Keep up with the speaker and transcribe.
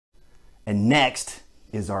And next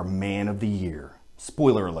is our Man of the Year.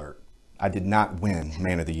 Spoiler alert, I did not win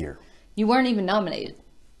Man of the Year. You weren't even nominated.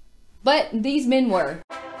 But these men were.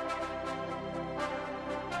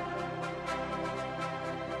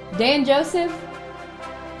 Dan Joseph,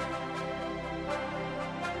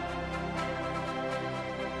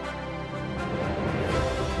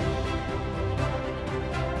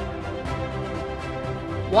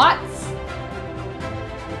 Watts,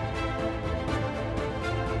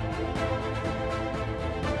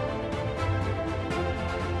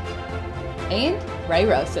 and Ray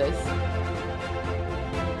Rosas.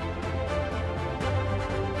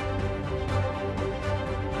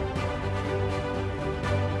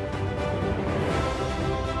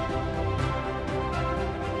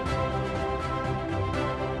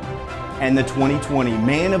 And the 2020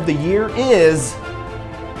 Man of the Year is...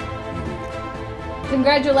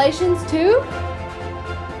 Congratulations to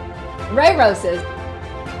Ray Rosas.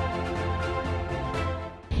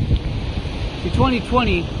 The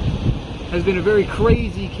 2020 has been a very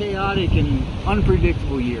crazy, chaotic, and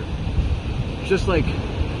unpredictable year. Just like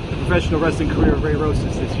the professional wrestling career of Ray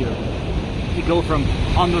Rosas this year. You go from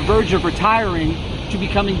on the verge of retiring to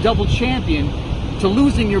becoming double champion to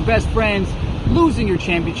losing your best friends, losing your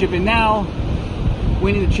championship, and now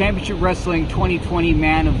winning the Championship Wrestling 2020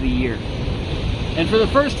 Man of the Year. And for the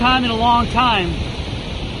first time in a long time,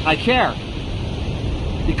 I care.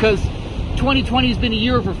 Because 2020 has been a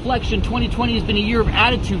year of reflection, 2020 has been a year of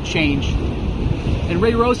attitude change. And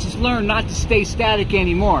Ray Rosas learned not to stay static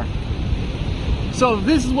anymore. So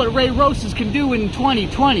this is what Ray Rosas can do in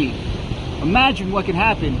 2020. Imagine what can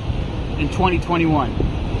happen in 2021.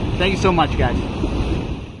 Thank you so much, guys.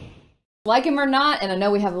 Like him or not, and I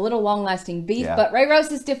know we have a little long-lasting beef, but Ray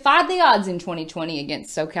Rosas defied the odds in 2020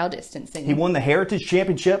 against SoCal Distancing. He won the Heritage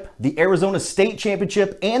Championship, the Arizona State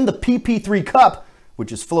Championship, and the PP3 Cup,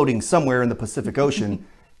 which is floating somewhere in the Pacific Ocean.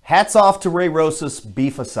 Hats off to Ray Rosas,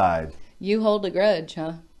 beef aside. You hold a grudge,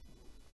 huh?